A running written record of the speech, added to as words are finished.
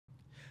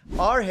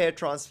Are hair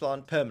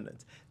transplant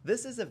permanent?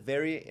 This is a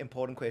very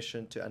important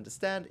question to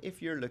understand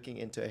if you're looking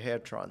into a hair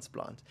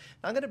transplant.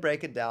 Now, I'm going to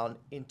break it down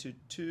into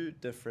two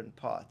different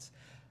parts.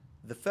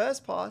 The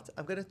first part,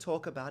 I'm going to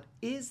talk about,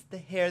 is the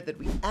hair that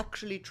we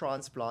actually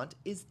transplant,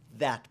 is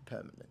that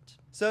permanent?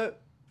 So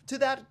to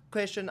that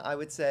question, I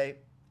would say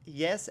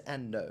yes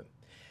and no.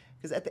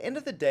 Because at the end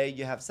of the day,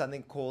 you have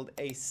something called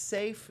a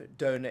safe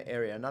donor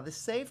area. Now, the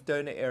safe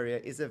donor area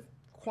is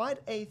quite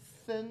a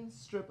thin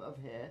strip of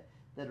hair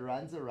that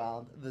runs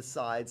around the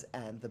sides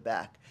and the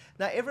back.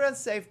 Now, everyone's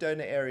safe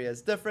donor area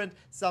is different.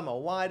 Some are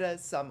wider,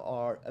 some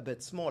are a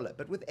bit smaller.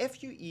 But with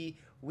FUE,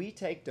 we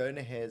take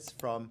donor hairs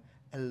from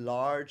a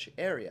large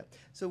area.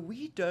 So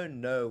we don't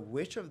know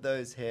which of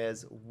those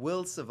hairs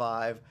will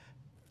survive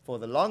for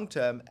the long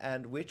term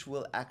and which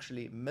will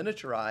actually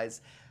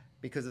miniaturize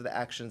because of the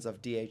actions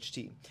of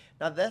DHT.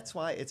 Now, that's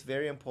why it's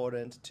very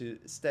important to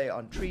stay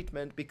on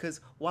treatment,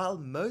 because while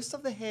most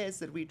of the hairs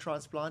that we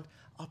transplant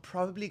are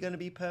probably going to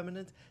be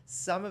permanent,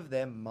 some of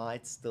them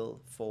might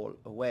still fall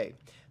away.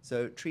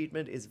 So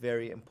treatment is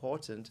very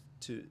important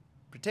to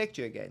protect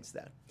you against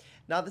that.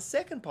 Now, the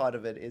second part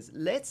of it is,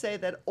 let's say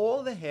that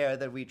all the hair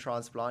that we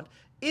transplant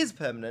is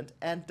permanent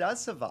and does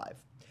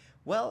survive.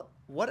 Well,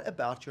 what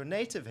about your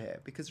native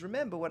hair? Because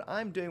remember, what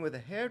I'm doing with a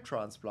hair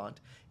transplant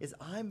is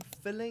I'm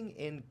filling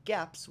in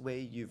gaps where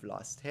you've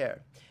lost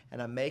hair,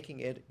 and I'm making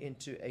it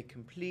into a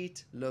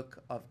complete look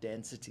of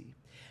density.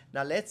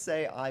 Now, let's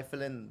say I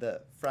fill in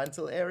the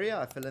frontal area,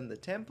 I fill in the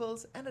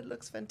temples, and it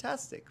looks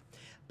fantastic.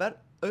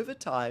 But over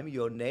time,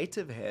 your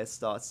native hair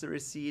starts to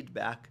recede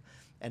back,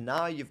 and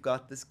now you've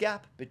got this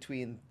gap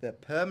between the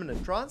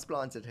permanent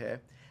transplanted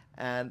hair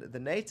and the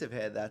native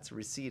hair that's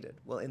receded.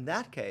 Well, in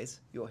that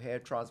case, your hair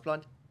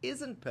transplant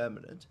isn't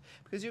permanent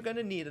because you're going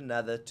to need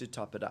another to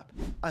top it up.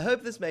 I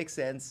hope this makes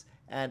sense,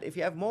 and if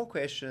you have more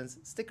questions,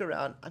 stick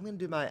around. I'm going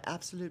to do my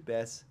absolute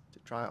best to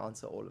try and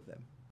answer all of them.